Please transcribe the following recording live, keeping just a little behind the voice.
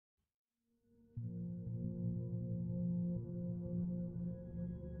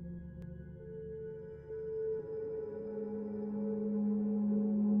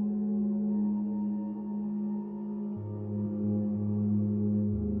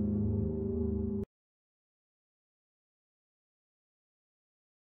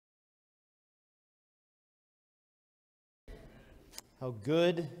How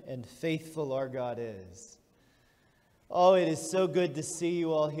good and faithful our God is. Oh, it is so good to see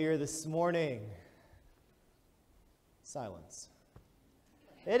you all here this morning. Silence.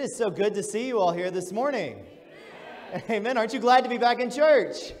 It is so good to see you all here this morning. Amen. Amen. Aren't you glad to be back in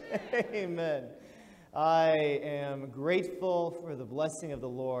church? Amen. I am grateful for the blessing of the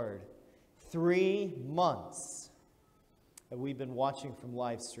Lord. 3 months that we've been watching from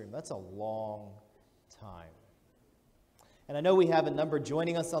live stream. That's a long time. And I know we have a number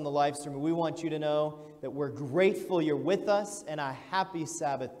joining us on the live stream, and we want you to know that we're grateful you're with us, and a happy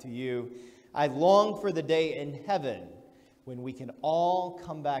Sabbath to you. I long for the day in heaven when we can all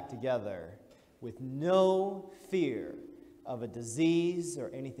come back together with no fear of a disease or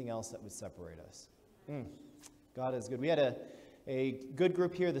anything else that would separate us. God is good. We had a good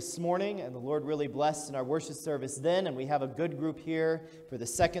group here this morning, and the Lord really blessed in our worship service then, and we have a good group here for the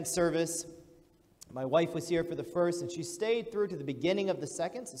second service. My wife was here for the first, and she stayed through to the beginning of the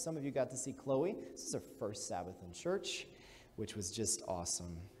second, so some of you got to see Chloe. This is her first Sabbath in church, which was just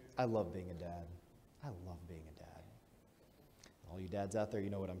awesome. I love being a dad. I love being a dad. All you dads out there, you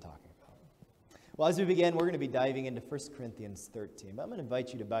know what I'm talking about. Well, as we begin, we're going to be diving into 1 Corinthians 13, but I'm going to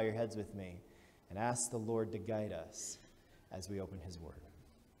invite you to bow your heads with me and ask the Lord to guide us as we open His Word.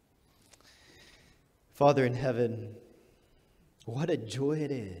 Father in heaven, what a joy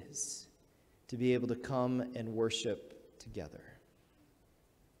it is to be able to come and worship together.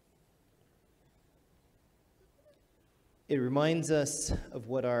 It reminds us of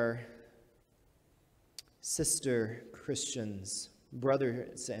what our sister Christians,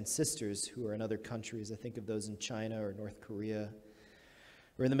 brothers and sisters who are in other countries, I think of those in China or North Korea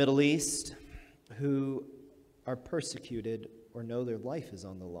or in the Middle East, who are persecuted or know their life is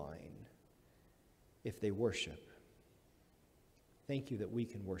on the line if they worship. Thank you that we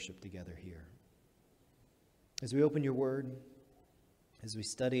can worship together here. As we open your word, as we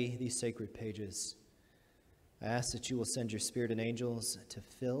study these sacred pages, I ask that you will send your spirit and angels to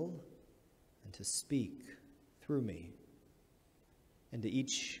fill and to speak through me and to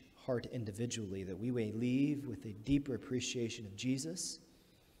each heart individually, that we may leave with a deeper appreciation of Jesus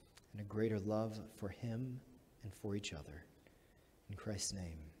and a greater love for him and for each other. In Christ's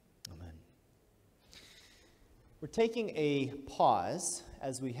name, amen. We're taking a pause,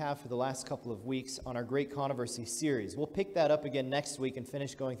 as we have for the last couple of weeks, on our Great Controversy series. We'll pick that up again next week and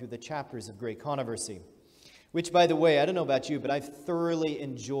finish going through the chapters of Great Controversy, which, by the way, I don't know about you, but I've thoroughly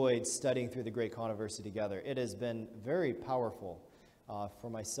enjoyed studying through the Great Controversy together. It has been very powerful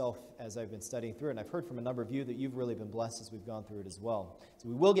for myself as I've been studying through it, and I've heard from a number of you that you've really been blessed as we've gone through it as well. So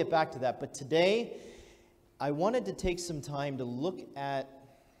we will get back to that, but today I wanted to take some time to look at,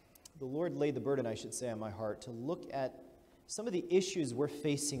 the Lord laid the burden, I should say, on my heart, to look at some of the issues we're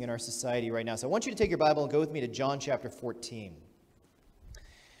facing in our society right now. So I want you to take your Bible and go with me to John chapter 14.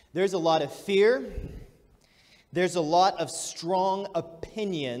 There's a lot of fear. There's a lot of strong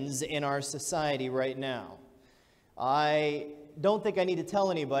opinions in our society right now. I don't think I need to tell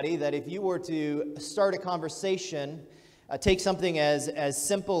anybody that if you were to start a conversation, take something as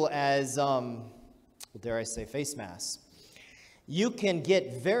simple as, dare I say, face masks. You can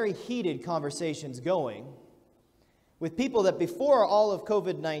get very heated conversations going with people that before all of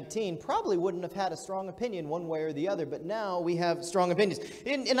COVID-19 probably wouldn't have had a strong opinion one way or the other, but now we have strong opinions.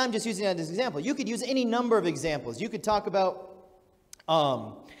 And I'm just using that as an example. You could use any number of examples. You could talk about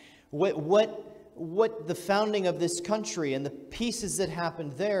what the founding of this country and the pieces that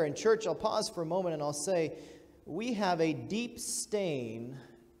happened there. In church, I'll pause for a moment and I'll say, we have a deep stain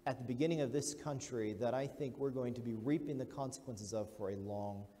at the beginning of this country that I think we're going to be reaping the consequences of for a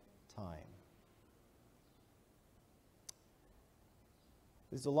long time.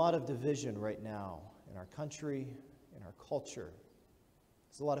 There's a lot of division right now in our country, in our culture.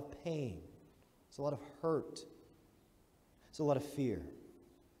 There's a lot of pain. There's a lot of hurt. There's a lot of fear.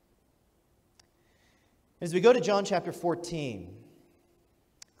 As we go to John chapter 14,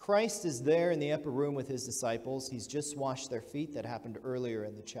 Christ is there in the upper room with his disciples. He's just washed their feet. That happened earlier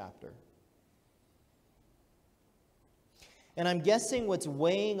in the chapter. And I'm guessing what's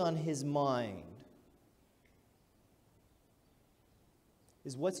weighing on his mind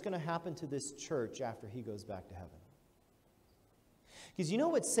is what's going to happen to this church after he goes back to heaven. Because you know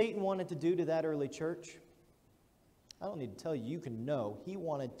what Satan wanted to do to that early church? I don't need to tell you, you can know. He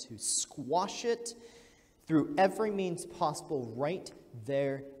wanted to squash it through every means possible right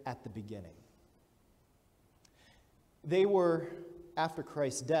there at the beginning. They were, after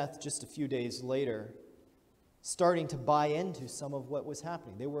Christ's death, just a few days later, starting to buy into some of what was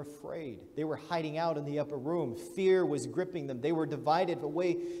happening. They were afraid. They were hiding out in the upper room. Fear was gripping them. They were divided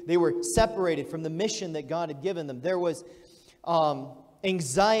away. They were separated from the mission that God had given them. There was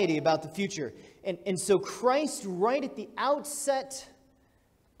anxiety about the future. And so Christ, right at the outset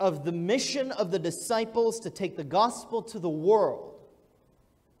of the mission of the disciples to take the gospel to the world,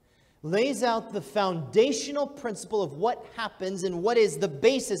 lays out the foundational principle of what happens and what is the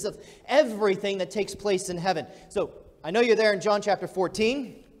basis of everything that takes place in heaven. So I know you're there in John chapter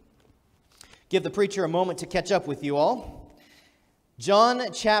 14. Give the preacher a moment to catch up with you all. John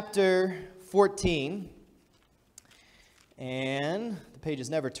chapter 14. And the pages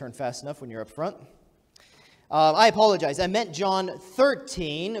never turn fast enough when you're up front. I apologize. I meant John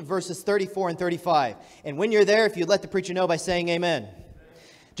 13, verses 34 and 35. And when you're there, if you'd let the preacher know by saying amen.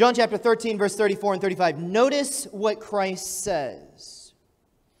 John chapter 13, verse 34 and 35. Notice what Christ says.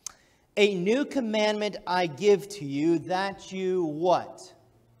 A new commandment I give to you, that you what?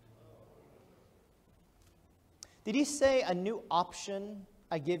 Did he say a new option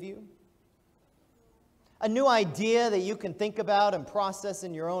I give you? A new idea that you can think about and process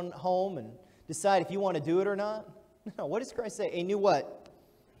in your own home and decide if you want to do it or not? No, what does Christ say? A new what?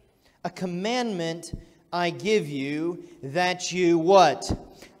 A commandment I give you, that you what?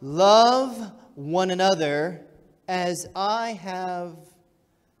 Love one another as I have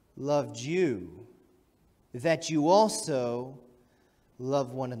loved you, that you also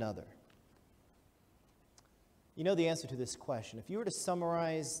love one another. You know the answer to this question. If you were to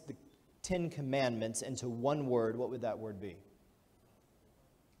summarize the 10 commandments into one word, what would that word be?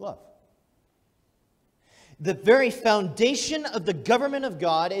 Love. The very foundation of the government of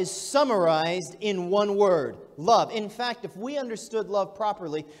God is summarized in one word, love. In fact, if we understood love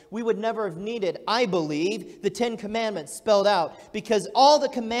properly, we would never have needed, I believe, the 10 commandments spelled out, because all the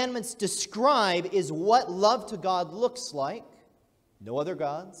commandments describe is what love to God looks like. No other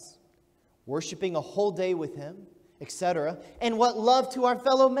gods, worshiping a whole day with Him, etc. And what love to our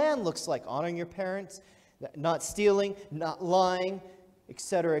fellow man looks like. Honoring your parents, not stealing, not lying,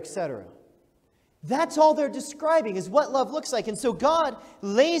 etc., etc. That's all they're describing, is what love looks like. And so God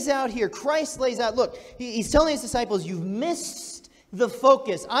lays out here, Christ lays out, look, He's telling His disciples, you've missed the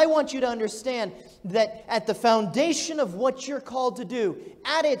focus. I want you to understand that at the foundation of what you're called to do,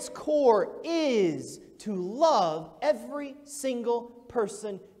 at its core, is to love every single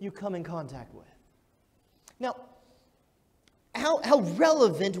person you come in contact with. Now, how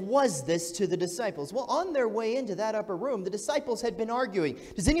relevant was this to the disciples? Well, on their way into that upper room, the disciples had been arguing.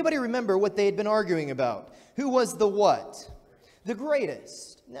 Does anybody remember what they had been arguing about? Who was the what? The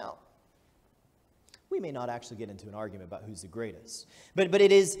greatest. Now, we may not actually get into an argument about who's the greatest. But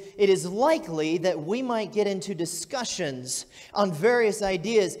it is likely that we might get into discussions on various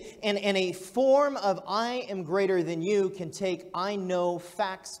ideas. And a form of I am greater than you can take I know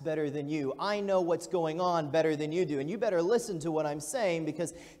facts better than you. I know what's going on better than you do. And you better listen to what I'm saying,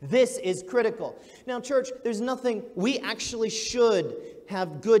 because this is critical. Now, church, there's nothing, we actually should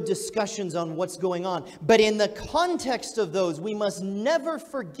have good discussions on what's going on. But in the context of those, we must never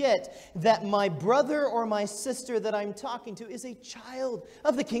forget that my brother or my sister that I'm talking to is a child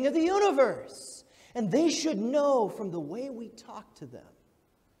of the King of the universe. And they should know from the way we talk to them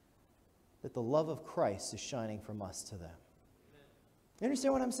that the love of Christ is shining from us to them. You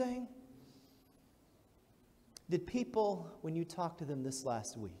understand what I'm saying? Did people, when you talked to them this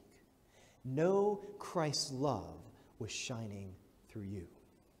last week, know Christ's love was shining through you?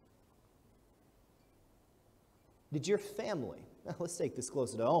 Did your family, now let's take this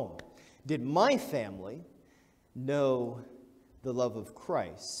closer to home, did my family know the love of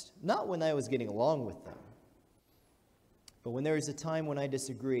Christ? Not when I was getting along with them, but when there was a time when I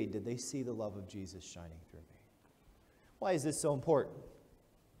disagreed, did they see the love of Jesus shining through me? Why is this so important?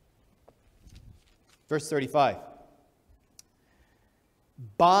 Verse 35.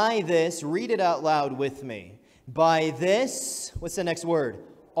 By this, read it out loud with me. By this, what's the next word?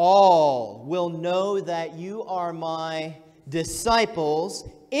 All will know that you are my disciples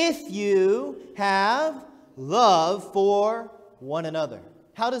if you have love for one another.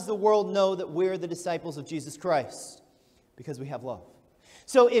 How does the world know that we're the disciples of Jesus Christ? Because we have love.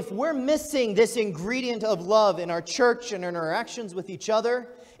 So if we're missing this ingredient of love in our church and in our actions with each other,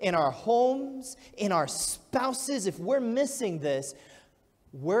 in our homes, in our spouses, if we're missing this,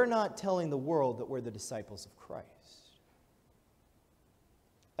 we're not telling the world that we're the disciples of Christ.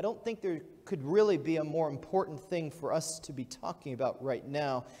 I don't think there could really be a more important thing for us to be talking about right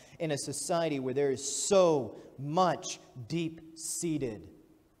now in a society where there is so much deep-seated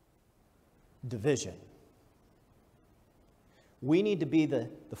division. We need to be the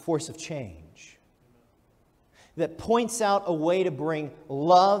force of change that points out a way to bring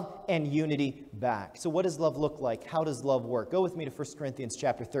love and unity back. So what does love look like? How does love work? Go with me to 1 Corinthians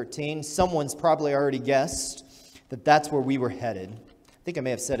chapter 13. Someone's probably already guessed that that's where we were headed. I think I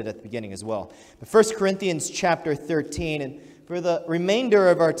may have said it at the beginning as well. But 1 Corinthians chapter 13, and for the remainder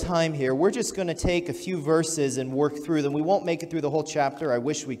of our time here, we're just going to take a few verses and work through them. We won't make it through the whole chapter. I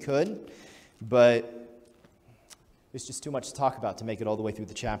wish we could, but there's just too much to talk about to make it all the way through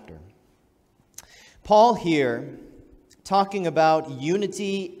the chapter. Paul here, talking about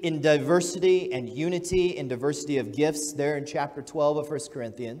unity in diversity and unity in diversity of gifts there in chapter 12 of 1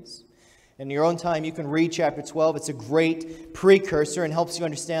 Corinthians. In your own time, you can read chapter 12. It's a great precursor and helps you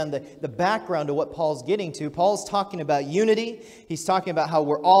understand the background of what Paul's getting to. Paul's talking about unity. He's talking about how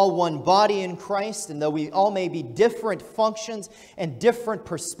we're all one body in Christ, and though we all may be different functions and different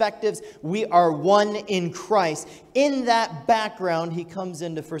perspectives, we are one in Christ. In that background, he comes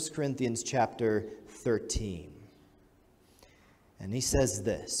into 1 Corinthians chapter 13. And he says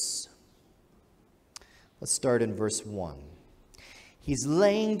this. Let's start in verse 1. He's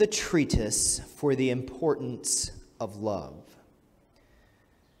laying the treatise for the importance of love.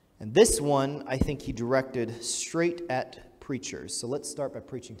 And this one, I think he directed straight at preachers. So let's start by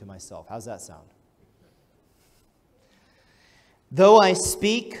preaching to myself. How's that sound? Though I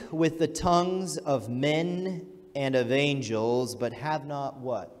speak with the tongues of men and of angels, but have not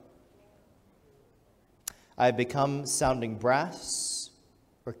what? I have become sounding brass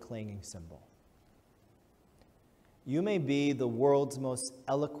or clanging cymbal. You may be the world's most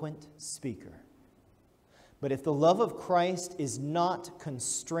eloquent speaker, but if the love of Christ is not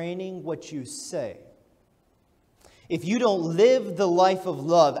constraining what you say, if you don't live the life of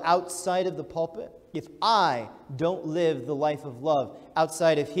love outside of the pulpit, if I don't live the life of love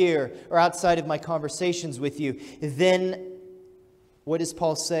outside of here or outside of my conversations with you, then what does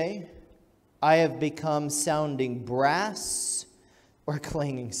Paul say? I have become sounding brass or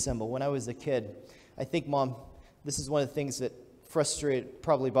clanging cymbal. When I was a kid, I think this is one of the things that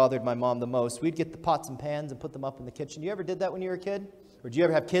probably bothered my mom the most. We'd get the pots and pans and put them up in the kitchen. You ever did that when you were a kid? Or did you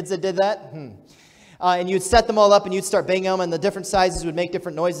ever have kids that did that? And you'd set them all up and you'd start banging them, and the different sizes would make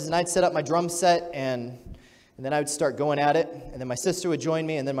different noises. And I'd set up my drum set, and then I would start going at it. And then my sister would join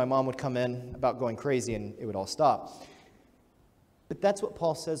me, and then my mom would come in about going crazy, and it would all stop. But that's what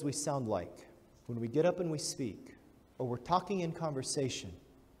Paul says we sound like when we get up and we speak, or we're talking in conversation,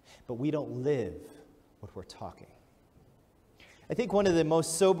 but we don't live what we're talking. I think one of the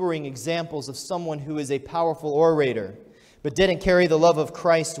most sobering examples of someone who is a powerful orator but didn't carry the love of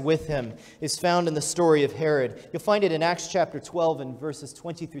Christ with him is found in the story of Herod. You'll find it in Acts chapter 12 and verses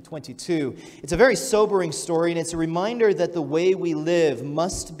 20 through 22. It's a very sobering story, and it's a reminder that the way we live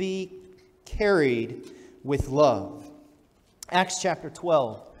must be carried with love. Acts chapter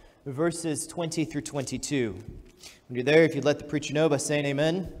 12, verses 20 through 22. When you're there, if you'd let the preacher know by saying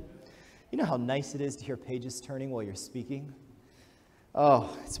amen. You know how nice it is to hear pages turning while you're speaking?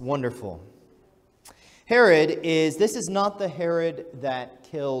 Oh, it's wonderful. This is not the Herod that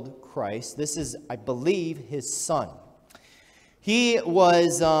killed Christ. This is, I believe, his son. He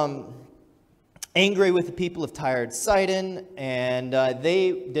was angry with the people of Tyre and Sidon, and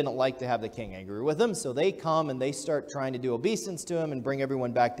they didn't like to have the king angry with them, so they come and they start trying to do obeisance to him and bring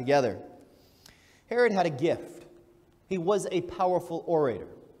everyone back together. Herod had a gift. He was a powerful orator.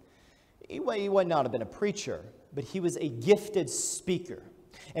 He might not have been a preacher, but he was a gifted speaker.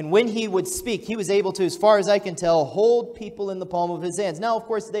 And when he would speak, he was able to, as far as I can tell, hold people in the palm of his hands. Now, of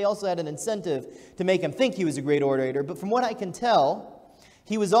course, they also had an incentive to make him think he was a great orator, but from what I can tell,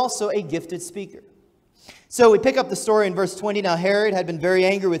 he was also a gifted speaker. So we pick up the story in verse 20. Now Herod had been very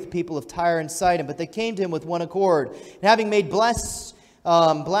angry with the people of Tyre and Sidon, but they came to him with one accord. And having made Blastus,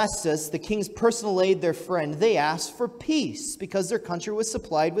 the king's personal aide, their friend, they asked for peace because their country was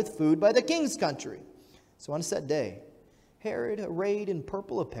supplied with food by the king's country. So on a set day, Herod, arrayed in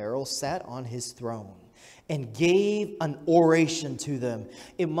purple apparel, sat on his throne and gave an oration to them.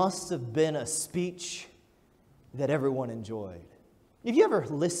 It must have been a speech that everyone enjoyed. Have you ever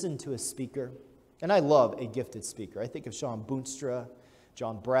listened to a speaker? And I love a gifted speaker. I think of Sean Boonstra,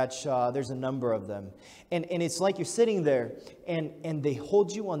 John Bradshaw. There's a number of them. And it's like you're sitting there and they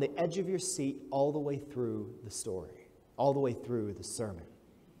hold you on the edge of your seat all the way through the story, all the way through the sermon.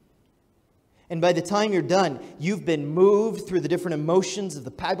 And by the time you're done, you've been moved through the different emotions of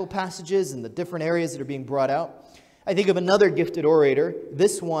the Bible passages and the different areas that are being brought out. I think of another gifted orator,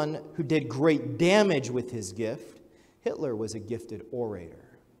 this one who did great damage with his gift. Hitler was a gifted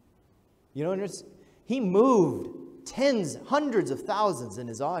orator. You know, he moved tens, hundreds of thousands in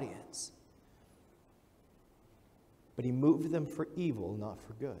his audience. But he moved them for evil, not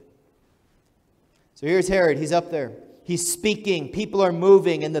for good. So here's Herod. He's up there. He's speaking. People are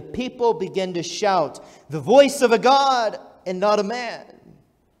moving. And the people begin to shout, "The voice of a God and not a man."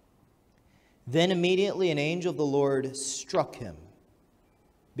 Then immediately an angel of the Lord struck him,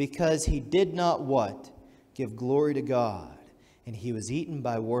 because he did not what? Give glory to God. And he was eaten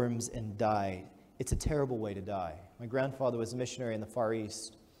by worms and died. It's a terrible way to die. My grandfather was a missionary in the Far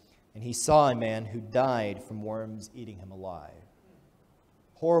East, and he saw a man who died from worms eating him alive.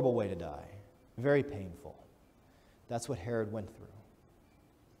 Horrible way to die. Very painful. That's what Herod went through.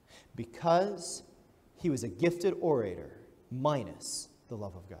 Because he was a gifted orator, minus the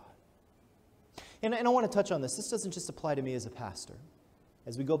love of God. And I want to touch on this. This doesn't just apply to me as a pastor.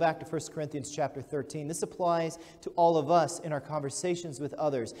 As we go back to 1 Corinthians chapter 13, this applies to all of us in our conversations with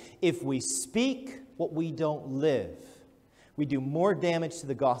others. If we speak what we don't live, we do more damage to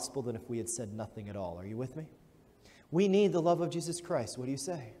the gospel than if we had said nothing at all. Are you with me? We need the love of Jesus Christ. What do you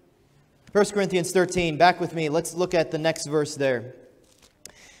say? 1 Corinthians 13, back with me. Let's look at the next verse there.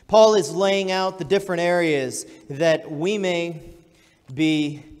 Paul is laying out the different areas that we may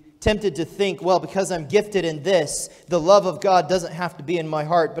be tempted to think, well, because I'm gifted in this, the love of God doesn't have to be in my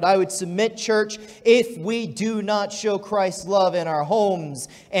heart. But I would submit, church, if we do not show Christ's love in our homes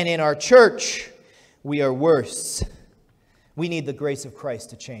and in our church, we are worse. We need the grace of Christ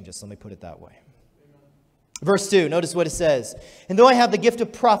to change us. Let me put it that way. Verse 2, notice what it says. And though I have the gift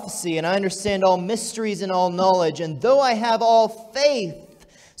of prophecy, and I understand all mysteries and all knowledge, and though I have all faith,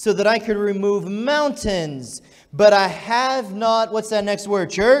 so that I could remove mountains, but I have not, what's that next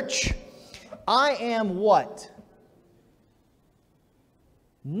word, church? I am what?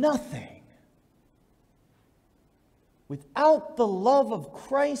 Nothing. Without the love of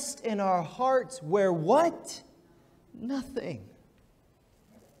Christ in our hearts, we're what? Nothing.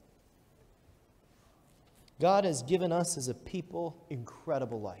 God has given us as a people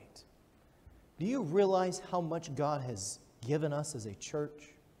incredible light. Do you realize how much God has given us as a church?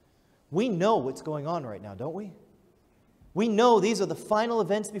 We know what's going on right now, don't we? We know these are the final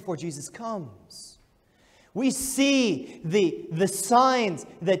events before Jesus comes. We see the signs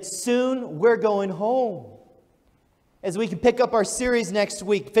that soon we're going home. As we can pick up our series next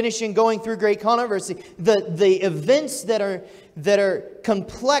week, finishing going through Great Controversy, the events that are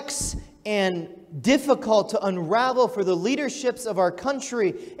complex and difficult to unravel for the leaderships of our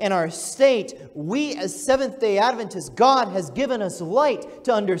country and our state, we as Seventh-day Adventists, God has given us light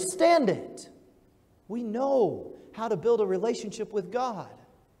to understand it. We know how to build a relationship with God.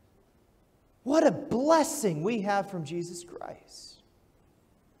 What a blessing we have from Jesus Christ.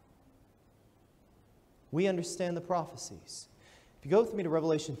 We understand the prophecies. If you go with me to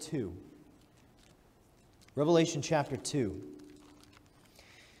Revelation 2, Revelation chapter 2.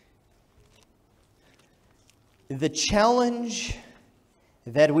 The challenge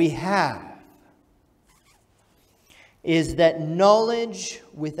that we have is that knowledge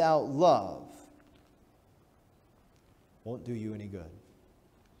without love won't do you any good.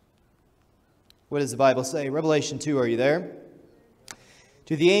 What does the Bible say? Revelation 2, are you there?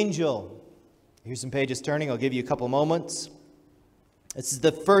 To the angel, here's some pages turning, I'll give you a couple moments. This is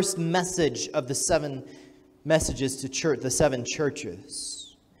the first message of the 7 messages to church, the 7 churches.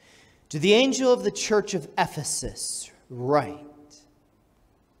 To the angel of the church of Ephesus, write,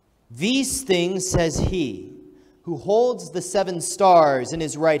 these things says he, who holds the 7 stars in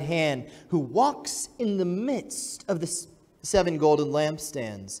his right hand, who walks in the midst of the 7 golden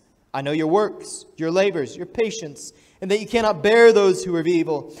lampstands. I know your works, your labors, your patience, and that you cannot bear those who are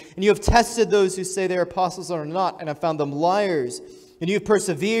evil. And you have tested those who say they are apostles and are not, and have found them liars. And you have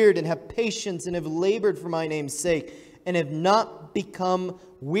persevered and have patience and have labored for my name's sake, and have not become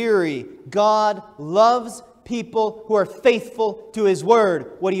weary. God loves people who are faithful to His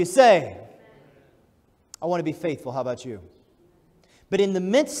Word. What do you say? I want to be faithful. How about you? But in the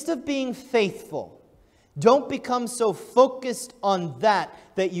midst of being faithful, don't become so focused on that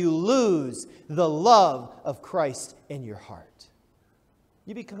you lose the love of Christ in your heart.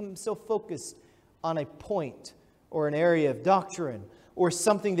 You become so focused on a point or an area of doctrine or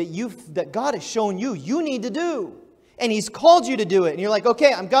something that God has shown you need to do. And He's called you to do it. And you're like,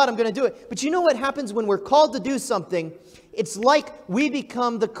 okay, I'm going to do it. But you know what happens when we're called to do something? It's like we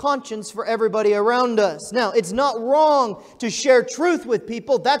become the conscience for everybody around us. Now, it's not wrong to share truth with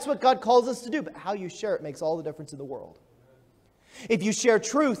people. That's what God calls us to do. But how you share it makes all the difference in the world. If you share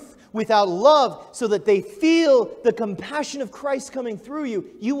truth without love so that they feel the compassion of Christ coming through you,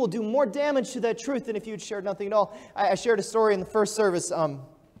 you will do more damage to that truth than if you'd shared nothing at all. I shared a story in the first service.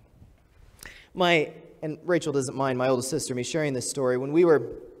 And Rachel doesn't mind, my oldest sister, me sharing this story. When we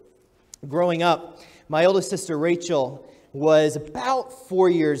were growing up, my oldest sister, Rachel, was about 4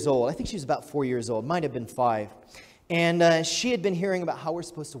 years old. I think she was about 4 years old. Might have been 5. And she had been hearing about how we're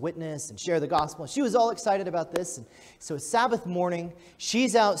supposed to witness and share the gospel. She was all excited about this. And so Sabbath morning,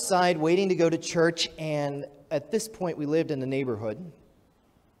 she's outside waiting to go to church. And at this point, we lived in a neighborhood.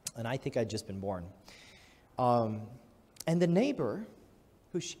 And I think I'd just been born. And the neighbor,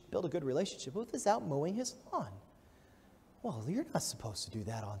 who she built a good relationship with, is out mowing his lawn. Well, you're not supposed to do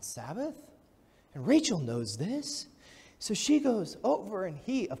that on Sabbath. And Rachel knows this. So she goes over, and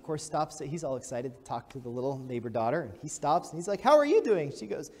he, of course, stops. He's all excited to talk to the little neighbor daughter. And he stops, and he's like, how are you doing? She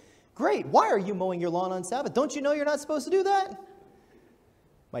goes, great. Why are you mowing your lawn on Sabbath? Don't you know you're not supposed to do that?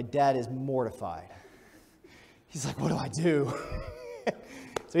 My dad is mortified. He's like, what do I do?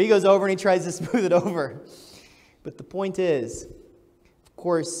 So he goes over, and he tries to smooth it over. But the point is, of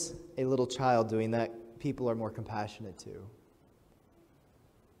course, a little child doing that, people are more compassionate to.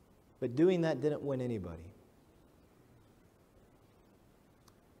 But doing that didn't win anybody.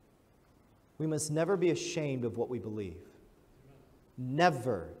 We must never be ashamed of what we believe.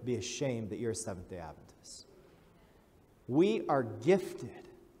 Never be ashamed that you're a Seventh-day Adventist. We are gifted,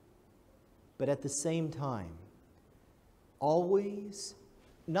 but at the same time, always,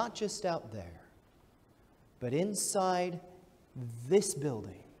 not just out there, but inside this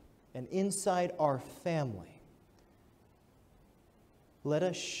building and inside our family, let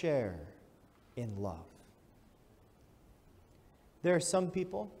us share in love. There are some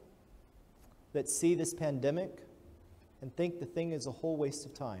people that see this pandemic and think the thing is a whole waste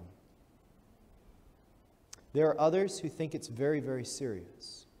of time. There are others who think it's very, very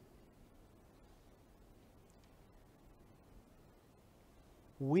serious.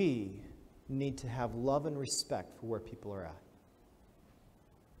 We need to have love and respect for where people are at.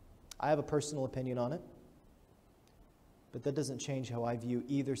 I have a personal opinion on it, but that doesn't change how I view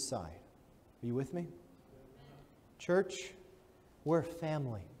either side. Are you with me? Church, we're a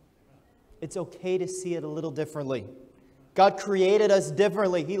family. It's okay to see it a little differently. God created us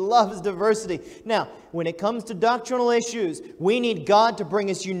differently. He loves diversity. Now, when it comes to doctrinal issues, we need God to bring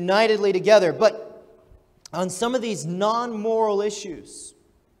us unitedly together. But on some of these non-moral issues,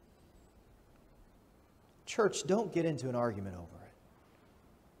 church, don't get into an argument over it.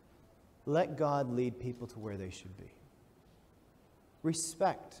 Let God lead people to where they should be.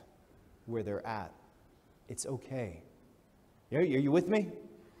 Respect where they're at. It's okay. Are you with me?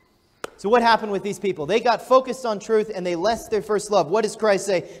 So what happened with these people? They got focused on truth and they left their first love. What does Christ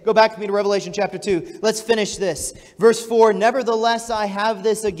say? Go back with me to Revelation chapter 2. Let's finish this. Verse 4, nevertheless I have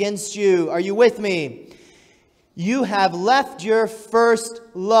this against you. Are you with me? You have left your first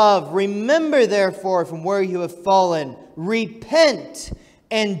love. Remember therefore from where you have fallen. Repent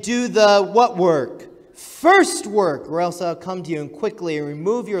and do the what work? First work, or else I'll come to you and quickly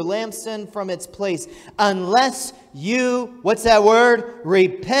remove your lampstand from its place. Unless you, what's that word?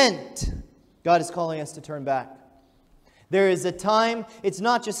 Repent. God is calling us to turn back. There is a time, it's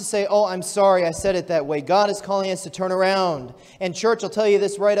not just to say, oh, I'm sorry, I said it that way. God is calling us to turn around. And church, I'll tell you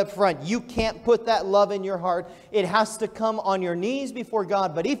this right up front. You can't put that love in your heart. It has to come on your knees before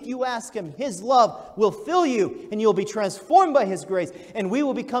God. But if you ask Him, His love will fill you and you'll be transformed by His grace. And we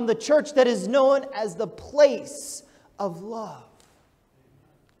will become the church that is known as the place of love.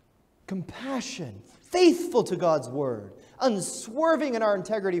 Compassion, faithful to God's word, unswerving in our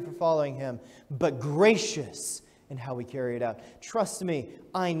integrity for following Him, but gracious and how we carry it out. Trust me,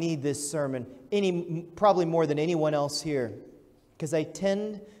 I need this sermon probably more than anyone else here, because I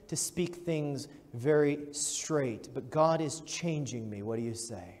tend to speak things very straight, but God is changing me. What do you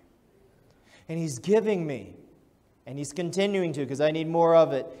say? And He's giving me, and He's continuing to, because I need more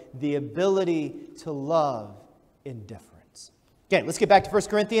of it, the ability to love in difference. Okay, let's get back to 1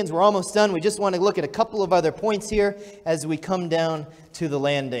 Corinthians. We're almost done. We just want to look at a couple of other points here as we come down to the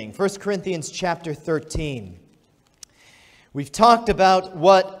landing. 1 Corinthians chapter 13. We've talked about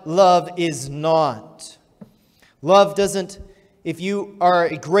what love is not. Love doesn't, if you are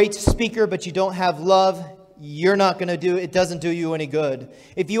a great speaker but you don't have love, you're not going to do, it doesn't do you any good.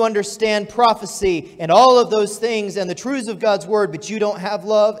 If you understand prophecy and all of those things and the truths of God's word but you don't have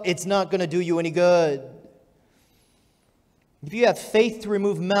love, it's not going to do you any good. If you have faith to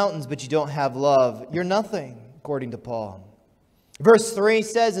remove mountains but you don't have love, you're nothing, according to Paul. Verse 3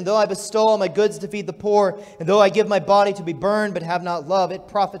 says, and though I bestow all my goods to feed the poor, and though I give my body to be burned, but have not love, it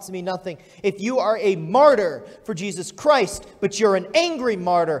profits me nothing. If you are a martyr for Jesus Christ, but you're an angry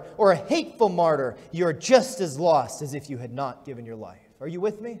martyr or a hateful martyr, you're just as lost as if you had not given your life. Are you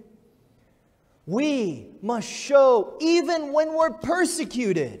with me? We must show, even when we're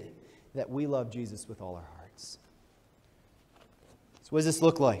persecuted, that we love Jesus with all our hearts. So what does this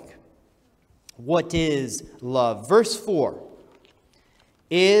look like? What is love? Verse 4.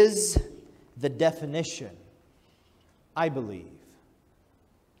 Is the definition I believe,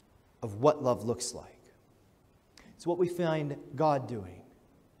 of what love looks like. It's what we find God doing.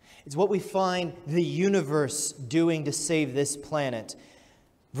 It's what we find the universe doing to save this planet.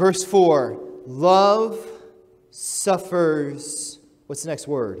 Verse 4, love suffers, what's the next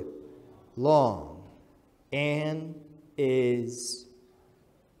word? Long, and is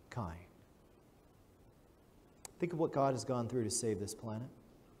kind. Think of what God has gone through to save this planet.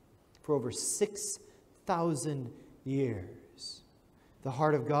 For over 6,000 years, the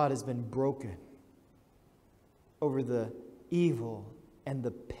heart of God has been broken over the evil and the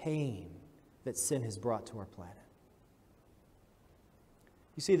pain that sin has brought to our planet.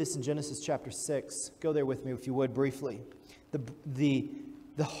 You see this in Genesis chapter 6. Go there with me if you would briefly. The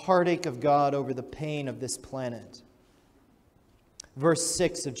heartache of God over the pain of this planet. Verse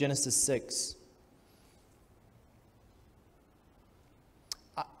 6 of Genesis 6.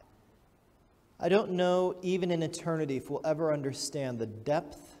 I don't know, even in eternity, if we'll ever understand the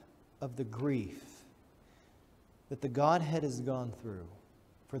depth of the grief that the Godhead has gone through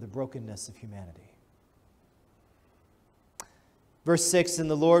for the brokenness of humanity. Verse 6, and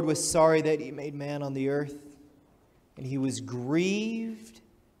the Lord was sorry that he made man on the earth, and he was grieved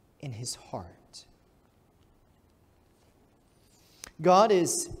in his heart. God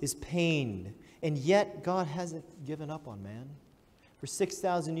is pained, and yet God hasn't given up on man. For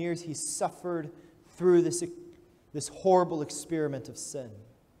 6,000 years, he suffered through this horrible experiment of sin.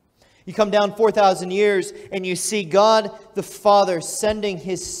 You come down 4,000 years and you see God the Father sending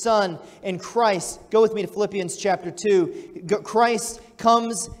His Son and Christ. Go with me to Philippians chapter 2. Christ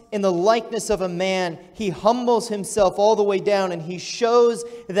comes in the likeness of a man. He humbles Himself all the way down, and He shows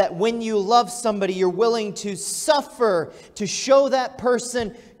that when you love somebody, you're willing to suffer to show that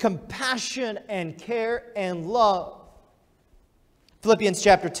person compassion and care and love. Philippians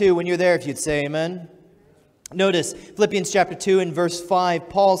chapter 2, when you're there, if you'd say amen. Notice Philippians chapter 2 and verse 5,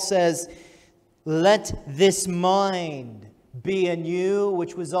 Paul says, let this mind be in you,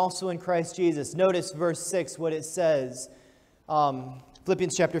 which was also in Christ Jesus. Notice verse 6, what it says.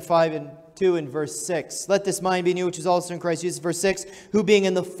 Philippians chapter 5 and 2 and verse 6. Let this mind be in you, which is also in Christ Jesus. Verse 6, who being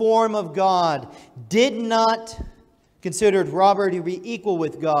in the form of God, did not consider robbery to be equal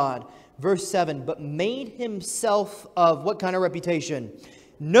with God. Verse 7, but made himself of what kind of reputation?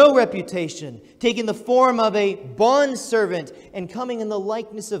 No reputation, taking the form of a bondservant and coming in the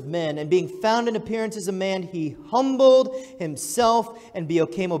likeness of men, and being found in appearance as a man, he humbled himself and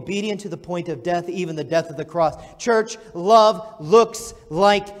became obedient to the point of death, even the death of the cross. Church, love looks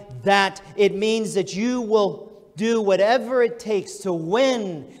like that. It means that you will do whatever it takes to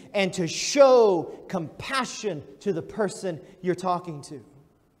win and to show compassion to the person you're talking to.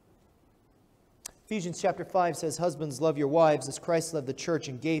 Ephesians chapter 5 says, husbands, love your wives as Christ loved the church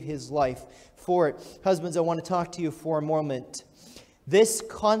and gave His life for it. Husbands, I want to talk to you for a moment. This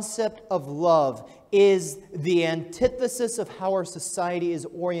concept of love is the antithesis of how our society is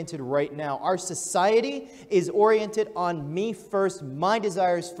oriented right now. Our society is oriented on me first, my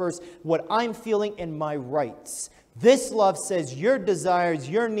desires first, what I'm feeling, and my rights. This love says your desires,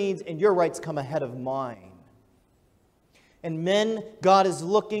 your needs, and your rights come ahead of mine. And men, God is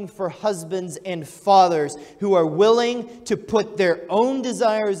looking for husbands and fathers who are willing to put their own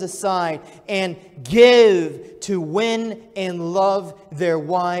desires aside and give to win and love their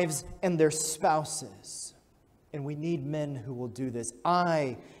wives and their spouses. And we need men who will do this.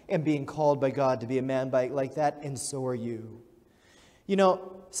 I am being called by God to be a man like that, and so are you. You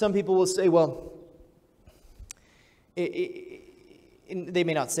know, some people will say, well, they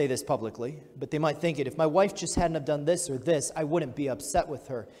may not say this publicly, but they might think it. If my wife just hadn't have done this or this, I wouldn't be upset with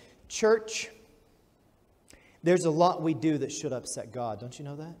her. Church, there's a lot we do that should upset God. Don't you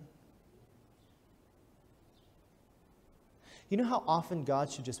know that? You know how often God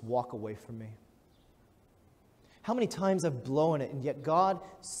should just walk away from me? How many times I've blown it, and yet God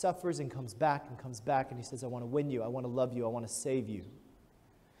suffers and comes back, and He says, I want to win you, I want to love you, I want to save you.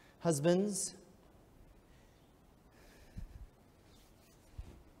 Husbands,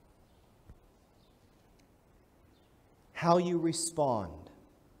 how you respond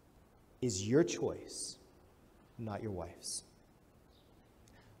is your choice, not your wife's.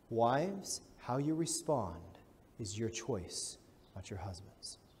 Wives, how you respond is your choice, not your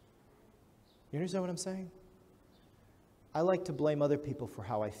husband's. You understand what I'm saying? I like to blame other people for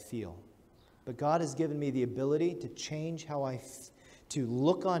how I feel. But God has given me the ability to change to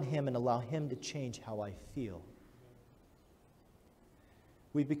look on Him and allow Him to change how I feel.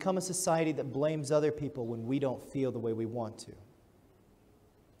 We've become a society that blames other people when we don't feel the way we want to.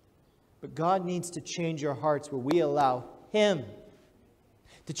 But God needs to change our hearts where we allow Him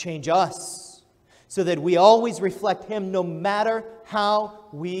to change us so that we always reflect Him no matter how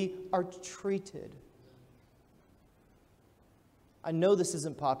we are treated. I know this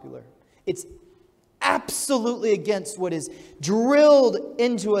isn't popular. It's absolutely against what is drilled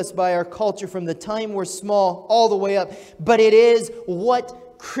into us by our culture from the time we're small all the way up. But it is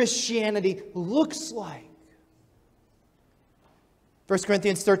what Christianity looks like. 1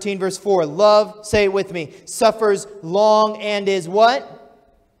 Corinthians 13 verse 4. Love, say it with me, suffers long and is what?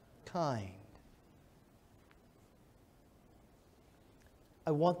 Kind. I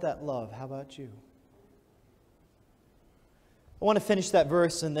want that love. How about you? I want to finish that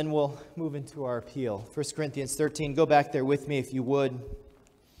verse and then we'll move into our appeal. 1 Corinthians 13. Go back there with me if you would.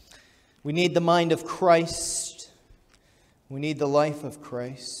 We need the mind of Christ. We need the life of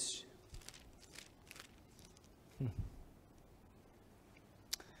Christ.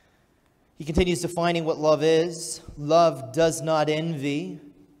 He continues defining what love is. Love does not envy,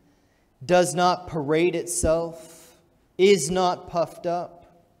 does not parade itself, is not puffed up,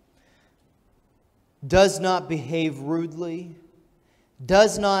 does not behave rudely,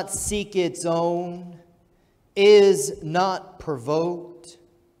 does not seek its own, is not provoked,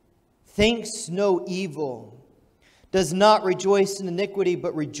 thinks no evil, does not rejoice in iniquity,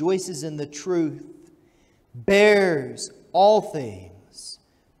 but rejoices in the truth, bears all things,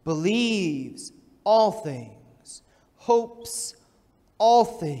 believes all things, hopes all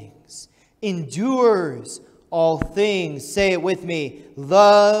things, endures all things. Say it with me.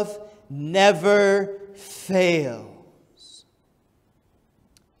 Love never fails.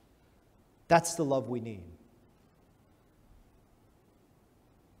 That's the love we need.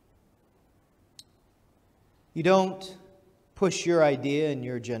 You don't push your idea and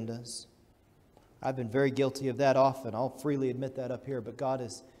your agendas. I've been very guilty of that often. I'll freely admit that up here, but God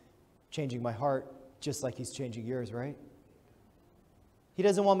is changing my heart just like He's changing yours, right? He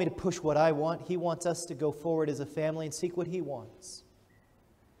doesn't want me to push what I want. He wants us to go forward as a family and seek what He wants.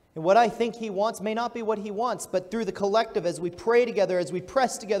 And what I think He wants may not be what He wants, but through the collective, as we pray together, as we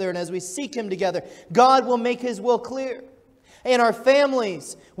press together, and as we seek Him together, God will make His will clear. In our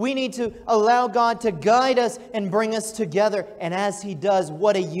families, we need to allow God to guide us and bring us together. And as He does,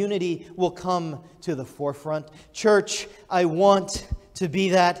 what a unity will come to the forefront. Church, I want to be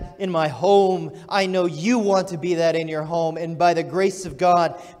that in my home. I know you want to be that in your home. And by the grace of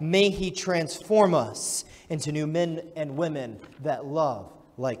God, may He transform us into new men and women that love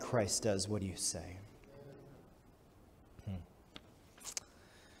like Christ does. What do you say?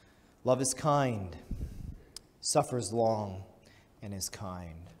 Love is kind, suffers long, and is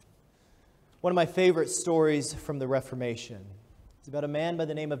kind. One of my favorite stories from the Reformation is about a man by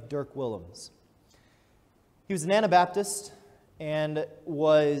the name of Dirk Willems. He was an Anabaptist and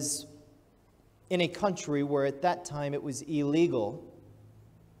was in a country where at that time it was illegal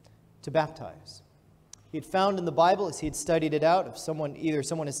to baptize. He had found in the Bible, as he had studied it out, either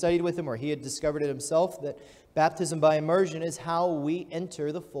someone had studied with him or he had discovered it himself, that baptism by immersion is how we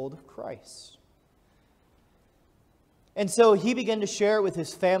enter the fold of Christ. And so he began to share it with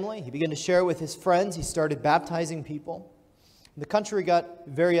his family. He began to share it with his friends. He started baptizing people. The country got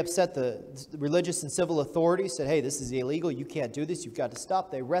very upset. The religious and civil authorities said, hey, this is illegal. You can't do this. You've got to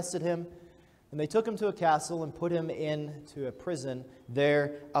stop. They arrested him. And they took him to a castle and put him into a prison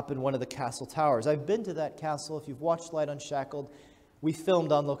there up in one of the castle towers. I've been to that castle. If you've watched Light Unshackled, we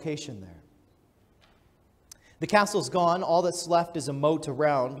filmed on location there. The castle's gone. All that's left is a moat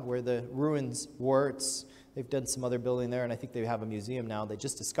around where the ruins were. They've done some other building there, and I think they have a museum now. They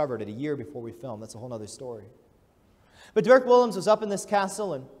just discovered it a year before we filmed. That's a whole other story. But Dirk Willems was up in this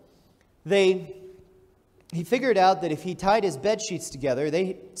castle, and he figured out that if he tied his bed sheets together,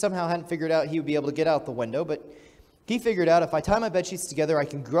 they somehow hadn't figured out he would be able to get out the window, but he figured out if I tie my bed sheets together, I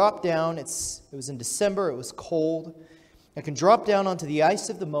can drop down. It was in December, it was cold. I can drop down onto the ice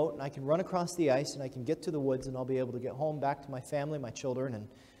of the moat, and I can run across the ice, and I can get to the woods, and I'll be able to get home back to my family, my children, and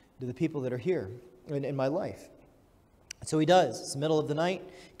to the people that are here in my life. So he does. It's the middle of the night.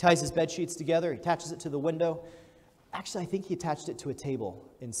 He ties his bed sheets together. He attaches it to the window. Actually, I think he attached it to a table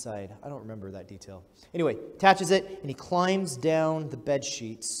inside. I don't remember that detail. Anyway, attaches it, and he climbs down the bed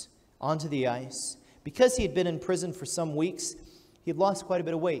sheets onto the ice. Because he had been in prison for some weeks, he had lost quite a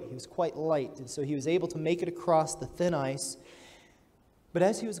bit of weight. He was quite light, and so he was able to make it across the thin ice. But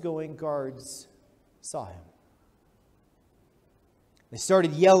as he was going, guards saw him. They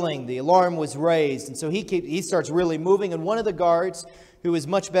started yelling. The alarm was raised, and so he starts really moving, and one of the guards, who was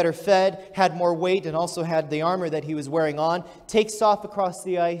much better fed, had more weight, and also had the armor that he was wearing on, takes off across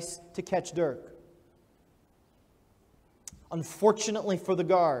the ice to catch Dirk. Unfortunately for the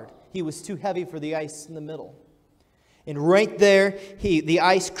guard, he was too heavy for the ice in the middle. And right there, the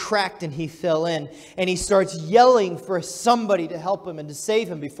ice cracked and he fell in. And he starts yelling for somebody to help him and to save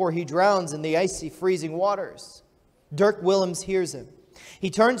him before he drowns in the icy, freezing waters. Dirk Willems hears him. He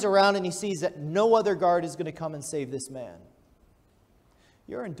turns around and he sees that no other guard is going to come and save this man.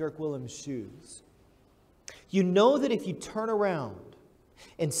 You're in Dirk Willems' shoes. You know that if you turn around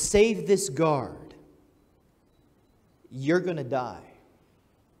and save this guard, you're going to die.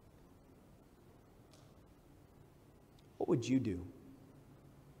 What would you do?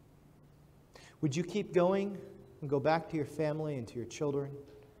 Would you keep going and go back to your family and to your children?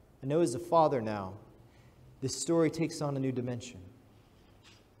 I know as a father now, this story takes on a new dimension.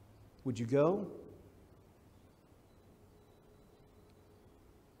 Would you go?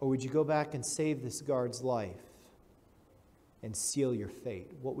 Or would you go back and save this guard's life and seal your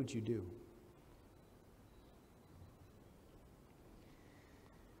fate? What would you do?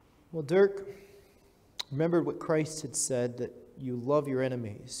 Well, Dirk remembered what Christ had said, that you love your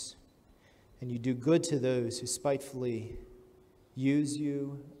enemies and you do good to those who spitefully use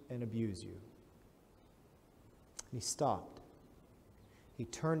you and abuse you. And he stopped. He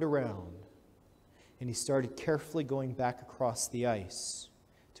turned around and he started carefully going back across the ice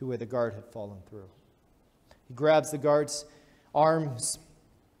to where the guard had fallen through. He grabs the guard's arms,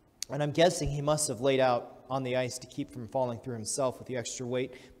 and I'm guessing he must have laid out on the ice to keep from falling through himself with the extra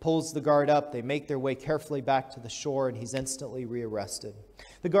weight, pulls the guard up. They make their way carefully back to the shore, and he's instantly rearrested.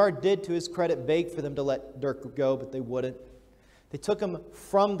 The guard did, to his credit, beg for them to let Dirk go, but they wouldn't. They took him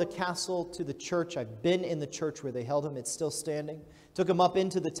from the castle to the church. I've been in the church where they held him. It's still standing. Took him up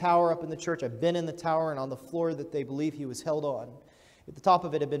into the tower up in the church. I've been in the tower and on the floor that they believe he was held on. At the top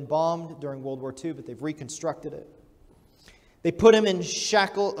of it had been bombed during World War II, but they've reconstructed it. They put him in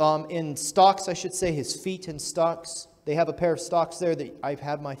in stocks, I should say, his feet in stocks. They have a pair of stocks there that I've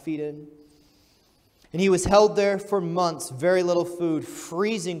had my feet in. And he was held there for months, very little food,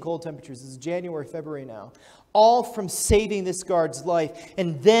 freezing cold temperatures. This is January, February now. All from saving this guard's life.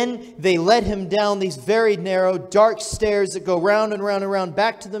 And then they led him down these very narrow, dark stairs that go round and round and round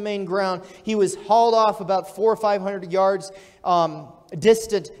back to the main ground. He was hauled off about 400 or 500 yards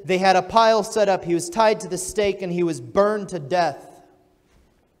distant. They had a pile set up. He was tied to the stake and he was burned to death.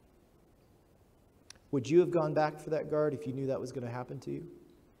 Would you have gone back for that guard if you knew that was going to happen to you?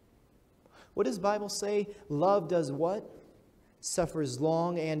 What does the Bible say? Love does what? Suffers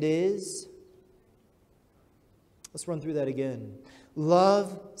long and is. Let's run through that again.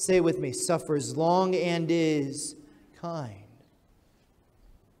 Love, say it with me, suffers long and is kind.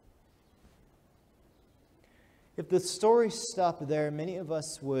 If the story stopped there, many of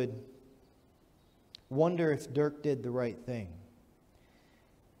us would wonder if Dirk did the right thing.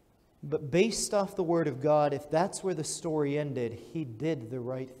 But based off the Word of God, if that's where the story ended, he did the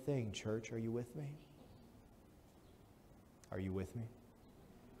right thing, church. Are you with me? Are you with me?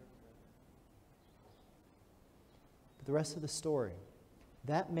 But the rest of the story,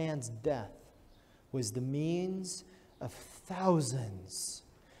 that man's death was the means of thousands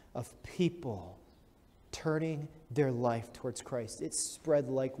of people turning their life towards Christ. It spread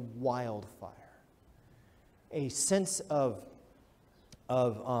like wildfire. A sense of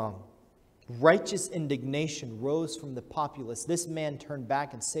righteous indignation rose from the populace. This man turned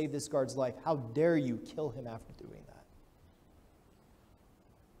back and saved this guard's life. How dare you kill him after doing that?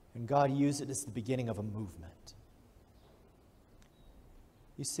 And God used it as the beginning of a movement.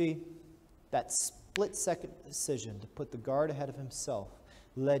 You see, that split-second decision to put the guard ahead of himself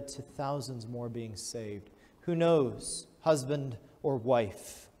led to thousands more being saved. Who knows, husband or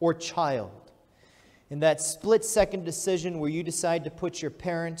wife or child, in that split-second decision where you decide to put your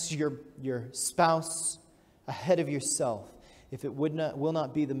parents, your spouse ahead of yourself, if it will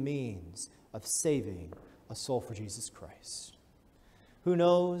not be the means of saving a soul for Jesus Christ. Who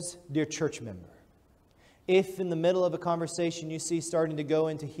knows, dear church member, if in the middle of a conversation you see starting to go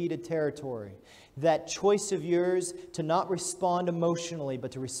into heated territory, that choice of yours to not respond emotionally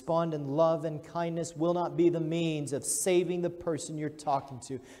but to respond in love and kindness will not be the means of saving the person you're talking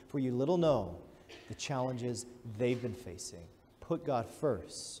to, for you little know the challenges they've been facing. Put God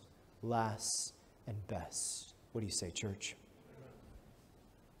first, last, and best. What do you say, church?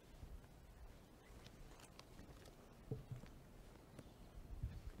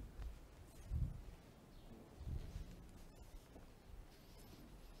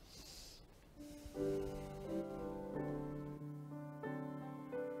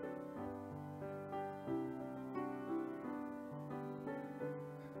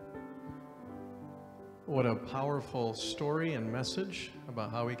 What a powerful story and message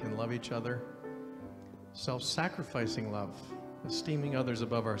about how we can love each other. Self-sacrificing love, esteeming others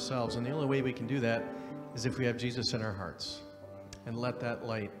above ourselves. And the only way we can do that as if we have Jesus in our hearts, and let that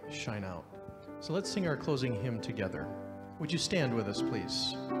light shine out. So let's sing our closing hymn together. Would you stand with us,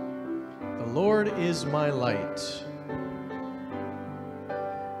 please? The Lord is my light.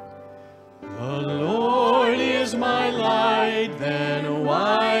 The Lord is my light, then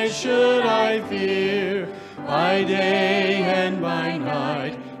why should I fear? By day and by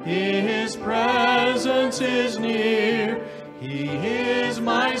night, His presence is near. He is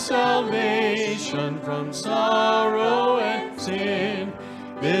my salvation from sorrow and sin.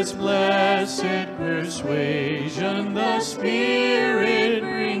 This blessed persuasion the Spirit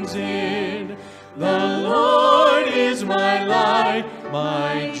brings in. The Lord is my light,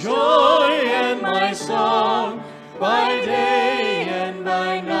 my joy and my song. By day and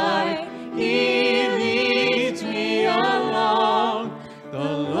by night, He leads me along. The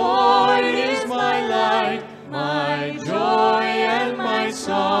Lord is my light, my joy and my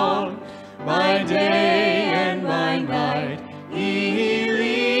song. By day and by night, He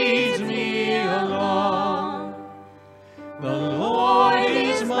leads me along. The Lord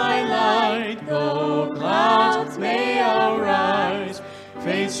is my light, though clouds may arise.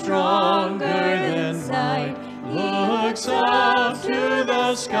 Faith stronger than sight looks up to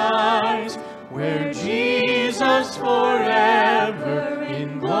the skies, where Jesus forever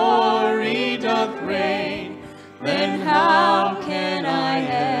in glory doth reign. Then how can I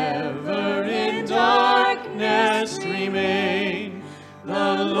ever in darkness remain?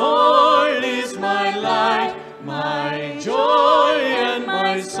 The Lord is my light, my joy and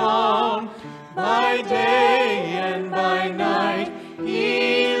my song. By day and by night,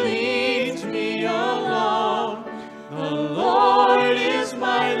 He leads me along. The Lord is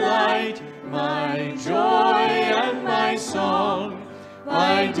my light, my joy and my song.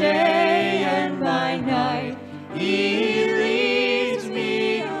 By day and by night, He leads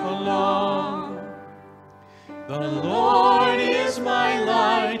me along. The Lord is my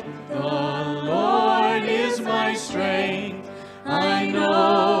light, the Lord is my strength. I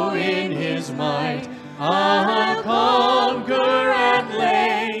know in His might I'll conquer at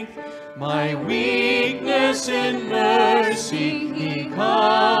length. My weakness in mercy He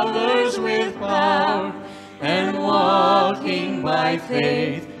covers with power, and walking by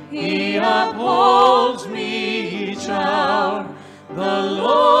faith He upholds me each hour. The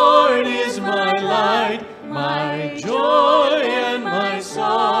Lord is my light, my joy and my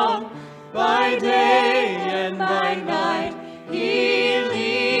song. By day and by night, He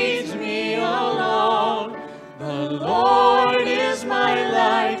leads me along. The Lord is my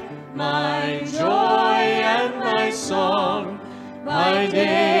light, my joy and my song. By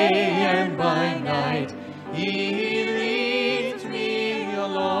day and by night, He leads me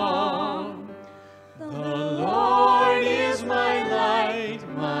along. The Lord is my light,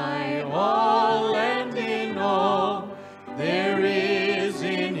 my all and in all. There is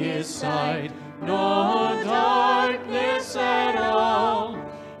in His sight no darkness at all.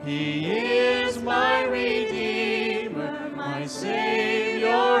 He is my Redeemer, my Savior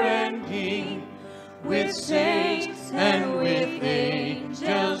and King. With saints and with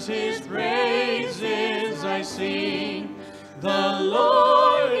angels His praises I sing. The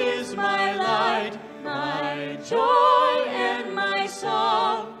Lord is my light, my joy and my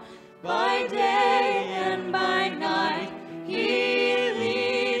song. By day and by night, He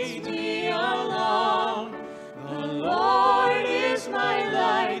leads me along. The Lord is my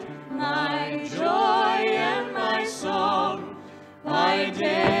light, my joy and my song. By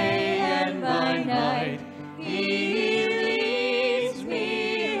day and by night, He leads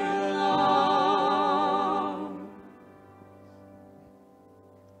me along.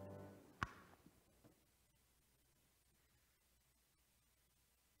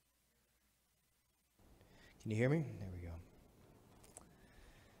 Can you hear me? There we go.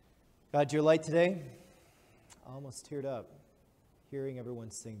 God, your light today, I almost teared up hearing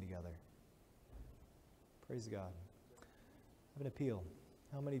everyone sing together. Praise God. I have an appeal.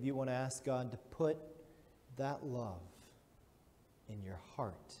 How many of you want to ask God to put that love in your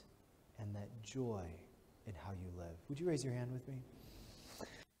heart and that joy in how you live? Would you raise your hand with me?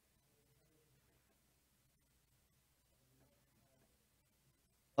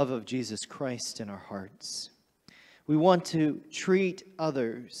 Love of Jesus Christ in our hearts. We want to treat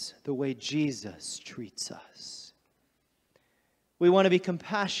others the way Jesus treats us. We want to be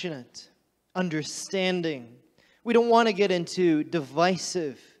compassionate, understanding. We don't want to get into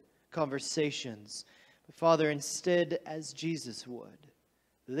divisive conversations. But Father, instead, as Jesus would,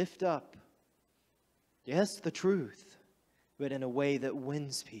 lift up, yes, the truth, but in a way that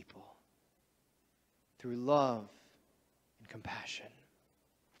wins people through love and compassion.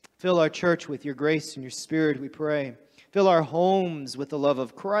 Fill our church with your grace and your Spirit, we pray. Fill our homes with the love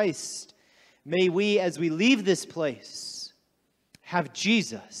of Christ. May we, as we leave this place, have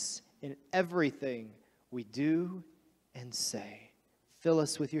Jesus in everything we do and say. Fill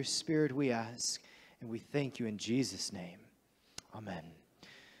us with your Spirit, we ask, and we thank you in Jesus' name. Amen.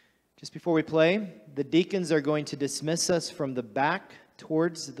 Just before we play, the deacons are going to dismiss us from the back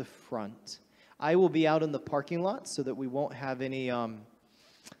towards the front. I will be out in the parking lot so that we won't have any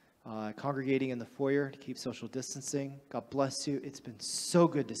congregating in the foyer to keep social distancing. God bless you. It's been so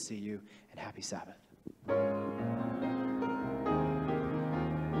good to see you, and happy Sabbath.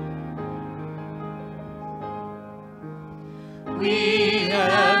 We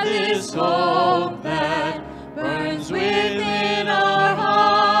have this hope.